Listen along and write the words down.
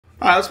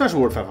All right, let's smash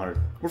Word 500.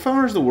 Word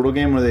 500 is the Wordle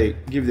game where they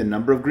give you the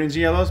number of greens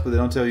and yellows, but they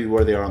don't tell you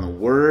where they are on the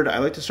word. I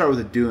like to start with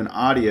a do and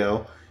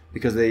audio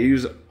because they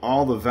use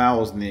all the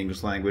vowels in the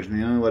English language,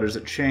 and the only letters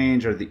that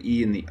change are the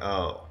E and the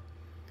O.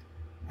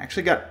 I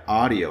actually got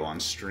audio on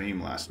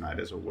stream last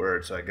night as a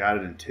word, so I got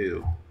it in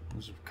 2. It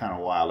was kind of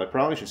wild. I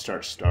probably should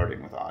start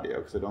starting with audio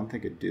because I don't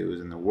think a do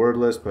is in the word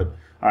list. But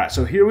all right,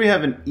 so here we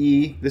have an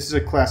E. This is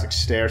a classic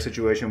stare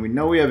situation. We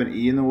know we have an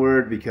E in the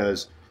word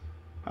because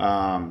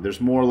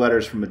there's more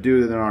letters from a do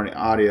than there are in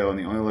audio, and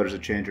the only letters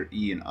that change are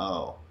E and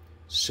O.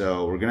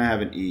 So we're going to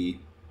have an E,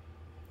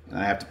 and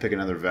I have to pick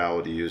another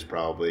vowel to use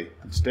probably.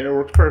 And stare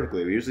works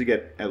perfectly. We usually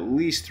get at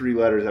least 3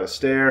 letters out of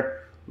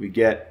stare. We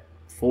get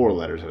 4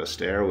 letters out of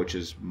stare, which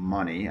is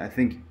money. I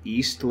think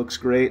east looks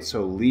great,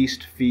 so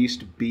least,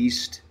 feast,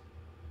 beast.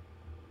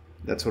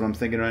 That's what I'm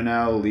thinking right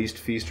now, least,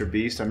 feast, or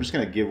beast. I'm just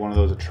going to give one of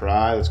those a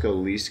try. Let's go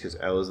least because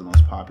L is the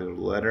most popular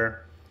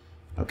letter.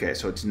 Okay,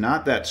 so it's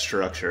not that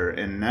structure,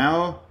 and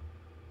now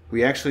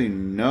we actually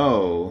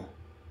know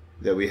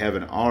that we have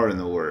an R in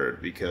the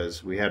word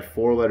because we had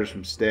 4 letters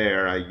from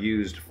stare. I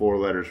used 4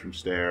 letters from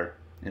stare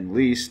in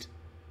least,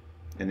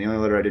 and the only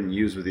letter I didn't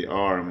use was the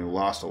R, and we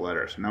lost a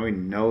letter. So now we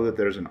know that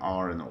there's an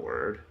R in the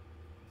word.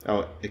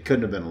 Oh, it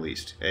couldn't have been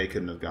least. A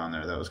couldn't have gone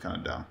there. That was kind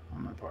of dumb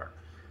on my part.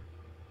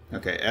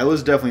 Okay, L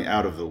is definitely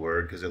out of the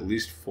word because at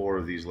least 4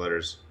 of these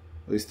letters,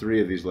 at least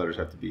 3 of these letters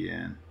have to be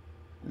in,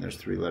 and there's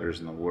 3 letters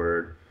in the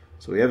word.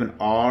 So we have an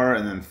R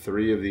and then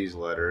 3 of these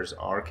letters.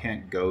 R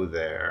can't go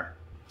there.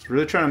 It's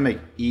really trying to make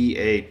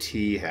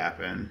E-A-T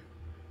happen.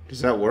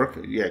 Does that work?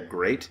 Yeah,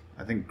 great.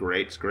 I think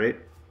great's great.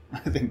 I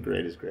think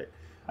great is great.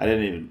 I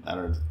don't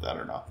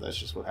know. That's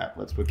just what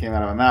happened. That's what came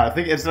out of my mouth. I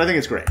think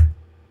it's great.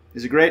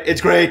 Is it great? It's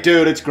great,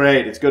 dude. It's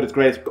great. It's good. It's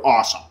great. It's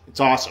awesome.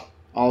 It's awesome.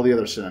 All the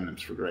other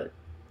synonyms for great.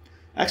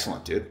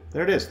 Excellent, dude.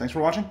 There it is. Thanks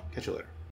for watching. Catch you later.